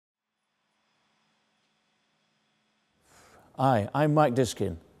Hi, I'm Mike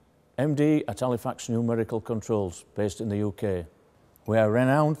Diskin, MD at Halifax Numerical Controls, based in the UK. We are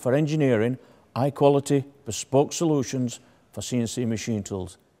renowned for engineering high-quality, bespoke solutions for CNC machine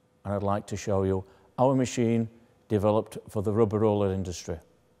tools, and I'd like to show you our machine developed for the rubber roller industry.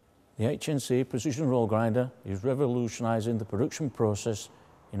 The HNC precision roll grinder is revolutionising the production process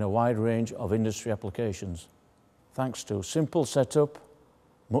in a wide range of industry applications. Thanks to simple setup,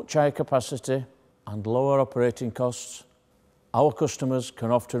 much higher capacity and lower operating costs, our customers can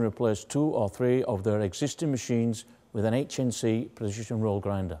often replace 2 or 3 of their existing machines with an HNC precision roll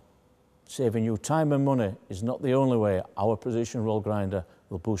grinder. Saving you time and money is not the only way our precision roll grinder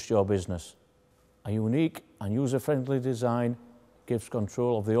will boost your business. A unique and user-friendly design gives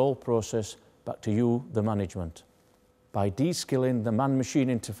control of the whole process back to you, the management. By de-skilling the man-machine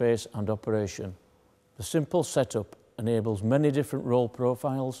interface and operation, the simple setup enables many different roll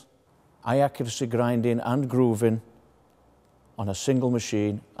profiles, high-accuracy grinding and grooving on a single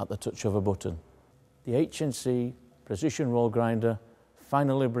machine at the touch of a button. The HNC precision roll grinder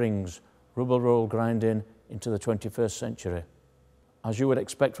finally brings rubber roll grinding into the 21st century. As you would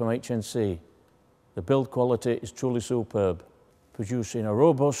expect from HNC, the build quality is truly superb, producing a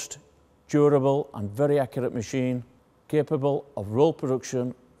robust, durable and very accurate machine capable of roll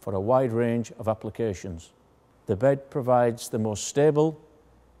production for a wide range of applications. The bed provides the most stable,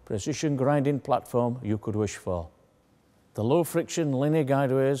 precision grinding platform you could wish for. The low-friction linear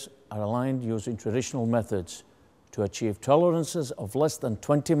guideways are aligned using traditional methods to achieve tolerances of less than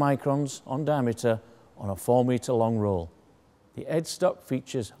 20 microns on diameter on a 4-meter long roll. The headstock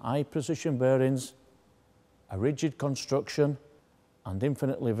features high precision bearings, a rigid construction, and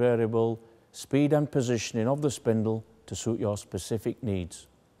infinitely variable speed and positioning of the spindle to suit your specific needs.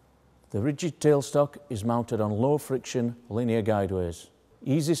 The rigid tailstock is mounted on low-friction linear guideways.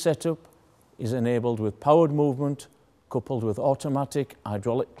 Easy setup is enabled with powered movement coupled with automatic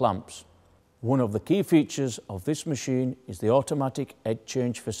hydraulic clamps. One of the key features of this machine is the automatic head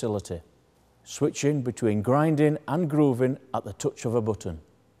change facility, switching between grinding and grooving at the touch of a button,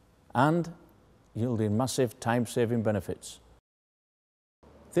 and yielding massive time-saving benefits.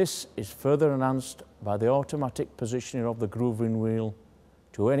 This is further enhanced by the automatic positioning of the grooving wheel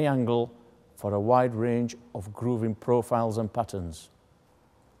to any angle for a wide range of grooving profiles and patterns.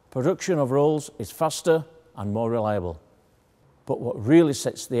 Production of rolls is faster and more reliable. But what really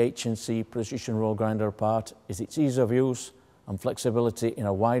sets the HNC precision roll grinder apart is its ease of use and flexibility in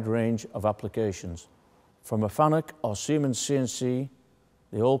a wide range of applications. From a FANUC or Siemens CNC,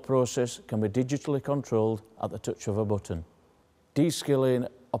 the whole process can be digitally controlled at the touch of a button, de-skilling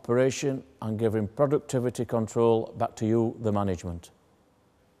operation and giving productivity control back to you, the management.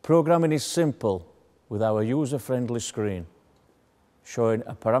 Programming is simple with our user-friendly screen, showing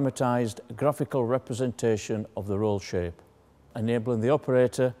a parameterized graphical representation of the roll shape, enabling the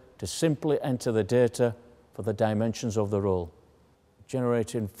operator to simply enter the data for the dimensions of the roll,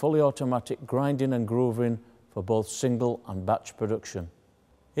 generating fully automatic grinding and grooving for both single and batch production.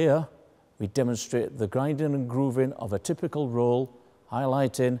 Here, we demonstrate the grinding and grooving of a typical roll,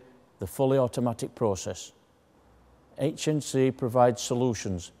 highlighting the fully automatic process. HNC provides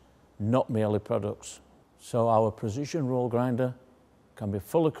solutions, not merely products, so our precision roll grinder can be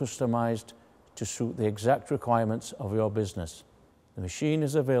fully customized to suit the exact requirements of your business. The machine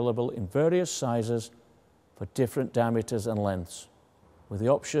is available in various sizes for different diameters and lengths, with the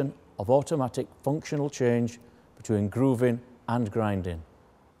option of automatic functional change between grooving and grinding,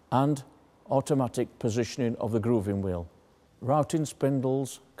 and automatic positioning of the grooving wheel. Routing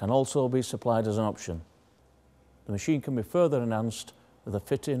spindles can also be supplied as an option. The machine can be further enhanced with the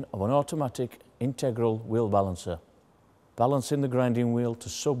fitting of an automatic integral wheel balancer, balancing the grinding wheel to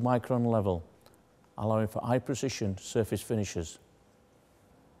sub-micron level, allowing for high precision surface finishes.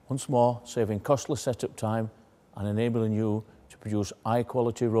 Once more, saving costly setup time and enabling you to produce high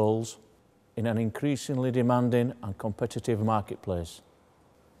quality rolls in an increasingly demanding and competitive marketplace.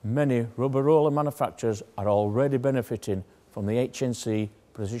 Many rubber roller manufacturers are already benefiting from the HNC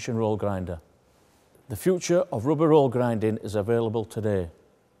precision roll grinder. The future of rubber roll grinding is available today.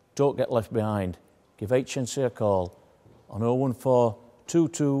 Don't get left behind. Give HNC a call on 014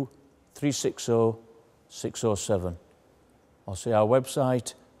 22 360 607 or see our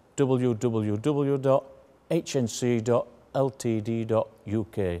website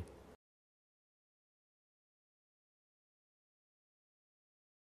www.hnc.ltd.uk.